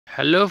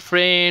Hello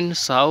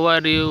friends, how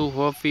are you?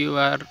 Hope you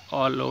are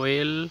all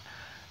well.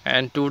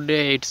 And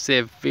today it's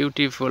a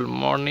beautiful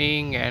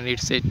morning and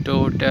it's a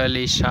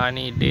totally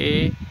sunny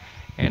day.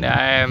 And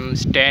I am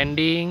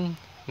standing,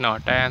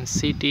 not I am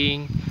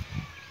sitting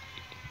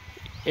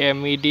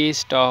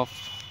amidst of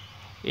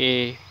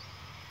a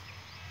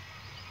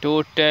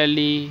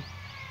totally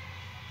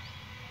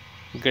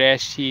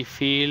grassy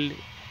field.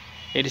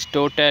 It is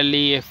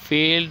totally a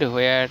field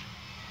where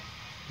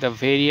the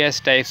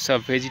various types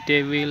of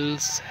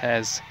vegetables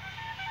has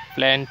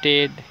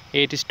planted.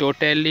 It is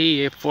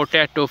totally a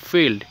potato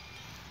field,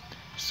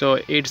 so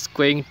it's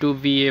going to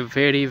be a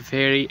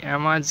very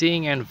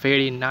amazing and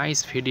very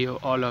nice video.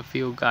 All of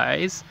you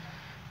guys,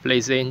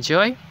 please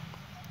enjoy.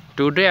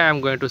 Today I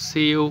am going to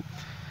see you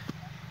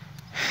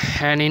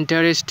an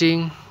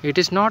interesting, it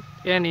is not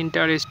an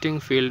interesting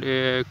field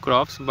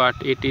crops, but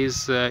it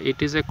is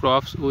a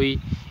crops we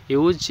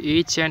use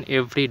each and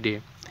every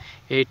day.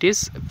 It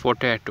is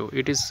potato.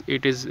 It is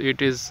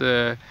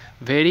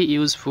very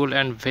useful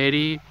and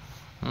very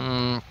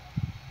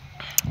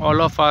all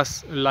of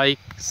us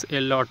likes a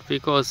lot,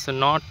 because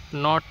not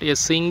a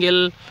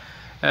single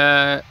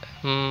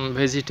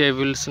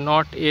vegetables,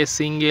 not a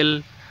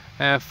single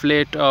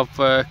plate of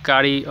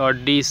curry or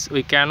dish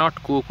we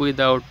cannot cook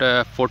without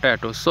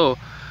potato. So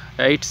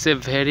it's a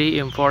very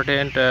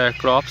important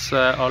crops,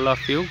 all of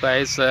you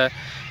guys.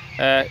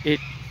 It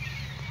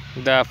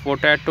the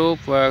potato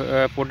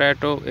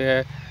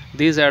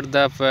these are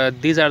the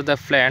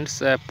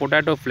plants,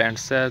 potato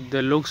plants.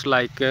 They looks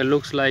like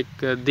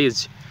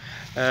this,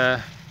 uh,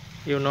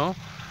 you know.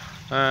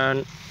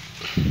 And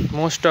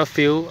most of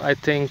you, I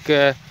think,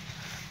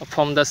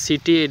 from the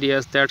city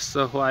areas, that's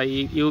why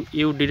you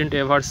didn't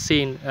ever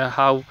seen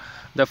how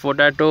the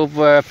potato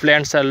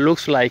plants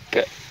looks like.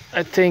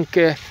 I think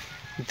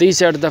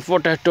these are the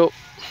potato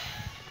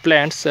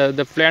plants.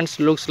 The plants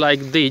looks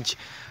like these.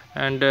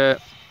 And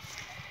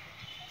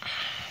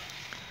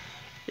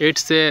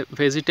it's a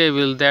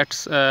vegetable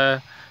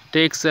that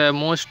takes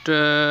almost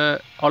 2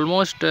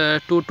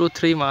 to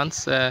 3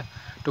 months to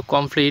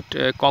complete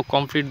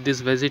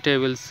these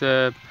vegetables.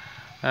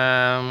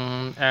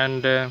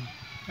 And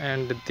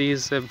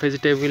these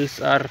vegetables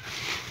are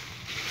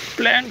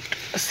planted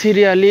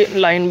serially,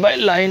 line by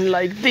line,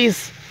 like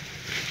this,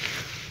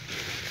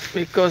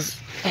 because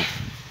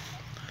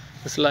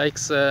it's like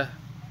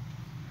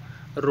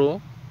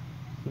row.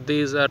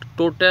 These are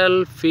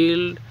total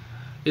field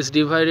is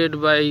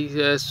divided by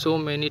so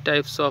many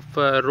types of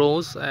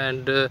rows,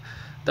 and the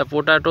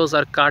potatoes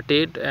are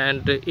cutted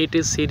and it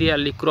is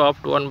serially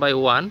cropped one by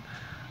one.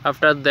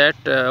 After that,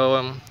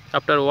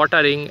 after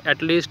watering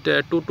at least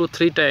 2 to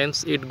 3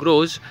 times, it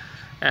grows,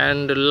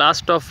 and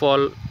last of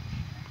all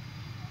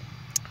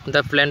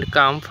the plant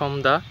come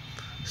from the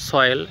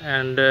soil.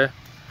 And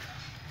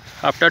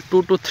after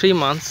 2 to 3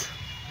 months,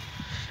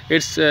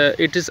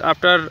 it is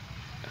after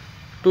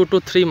 2 to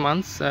 3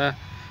 months,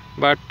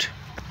 but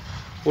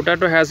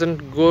potato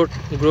hasn't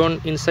grown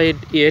inside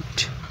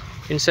yet.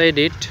 Inside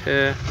it,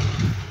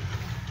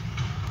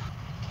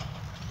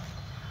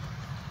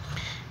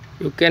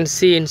 you can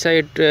see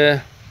inside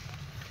the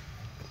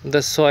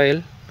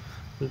soil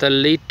the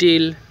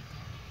little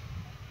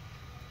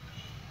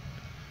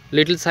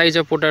size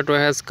of potato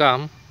has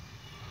come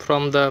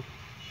from the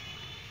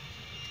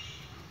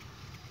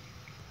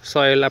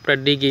soil after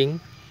digging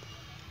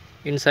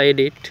inside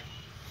it,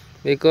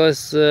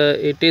 because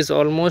it is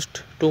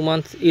almost 2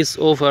 months is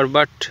over,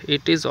 but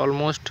it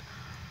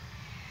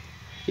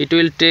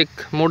will take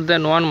more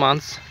than 1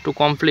 month to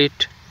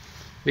complete,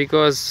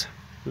 because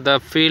the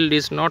field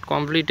is not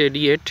completed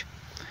yet.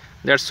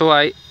 That's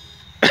why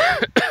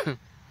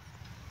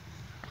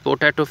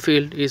potato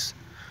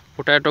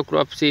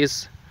crops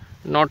is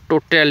not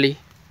totally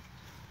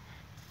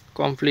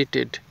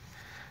completed,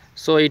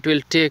 so it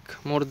will take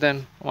more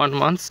than 1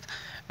 month.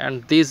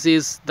 And this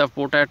is the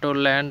potato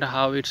land,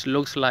 how it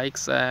looks like,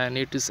 and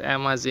it is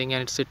amazing,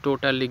 and it's a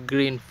totally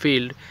green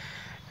field.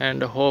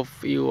 And hope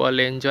you all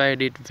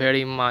enjoyed it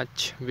very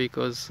much,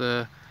 because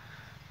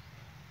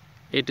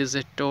it is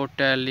a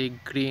totally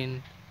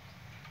green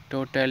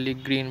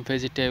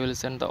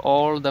vegetables, and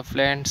all the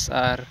plants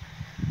are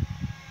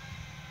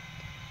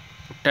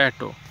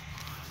potato.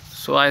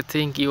 So I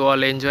think you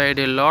all enjoyed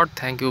a lot.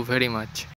 Thank you very much.